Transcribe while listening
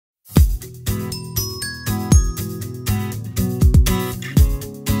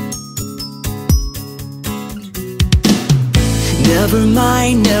Never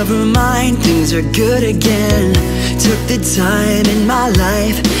mind, things are good again. Took the time in my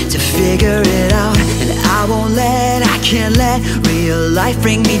life to figure it out, and I can't let real life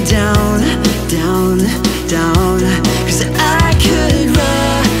bring me down, down, down. 'Cause I could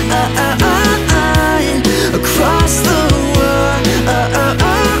run across the world,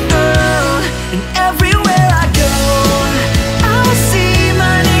 and everywhere I go, I'll see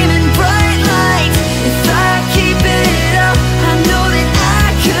my name in bright lights. If I keep it up, I know that I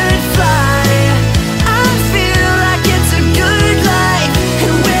could fly. I feel like it's a good life,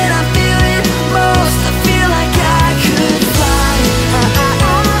 and when I feel it most, I feel like I could fly.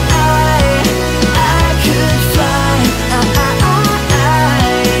 I could fly.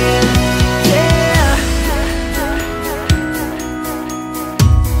 Yeah.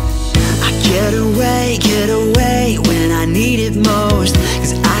 I get away when I need it most.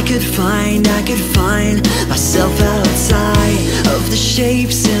 'Cause I could find myself outside of the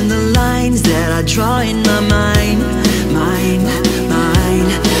shapes and the lines that I draw in my mind.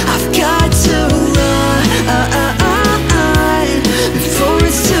 I've got to run before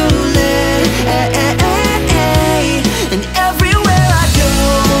it's too late. And everywhere I go,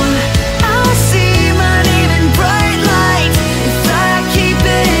 I'll see my name in bright lights. If I keep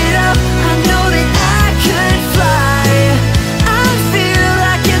it up, I know that I could fly. I feel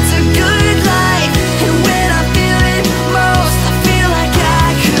like it's a good life, and when I feel it most, I feel like I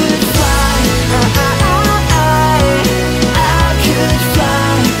could fly. I could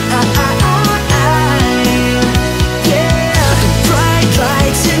fly. Yeah. The bright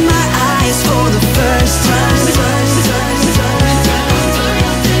lights in my eyes for the first time.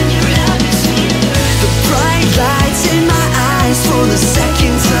 The bright lights in my eyes for the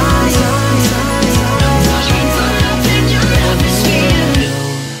second time.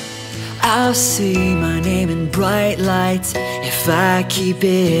 I'll see my name in bright lights. If I keep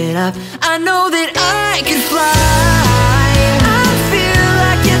it up, I know that I could fly. I feel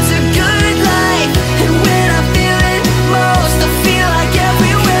like it's a good life, and when I feel it most, I feel like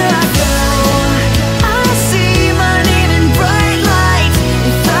everywhere I go, I'll see my name in bright lights.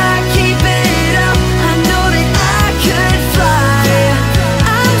 If I keep it up, I know that I could fly.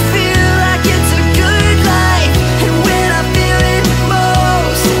 I feel like it's a good life, and when I feel it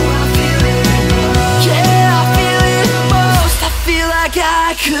most, yeah, I feel it most, I feel like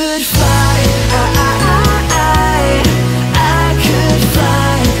I could fly. I could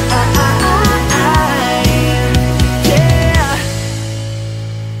fly. Yeah.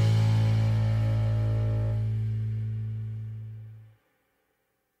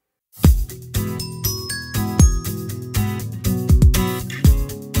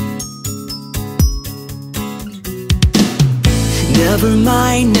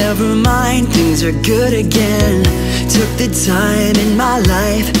 Never mind, things are good again. Took the time in my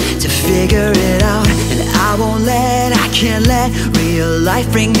life to figure it out, and I can't let real life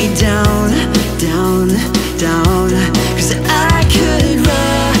bring me down, down, down. 'Cause I could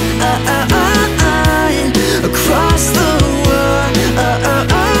run across the world,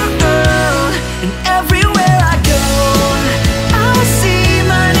 and everywhere I go, I'll see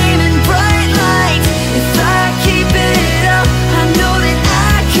my name in bright lights. If I keep it up, I know that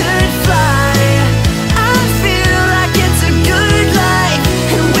I could fly. I feel like it's a good life,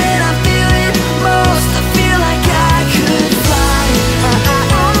 and when I feel it most, I feel like I could fly.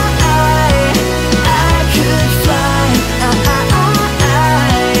 I could fly.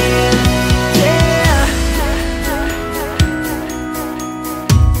 Yeah.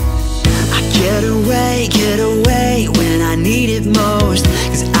 I get away when I need it most.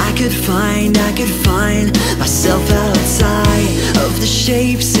 'Cause I could find myself outside of the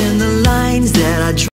shapes and the lines that I draw.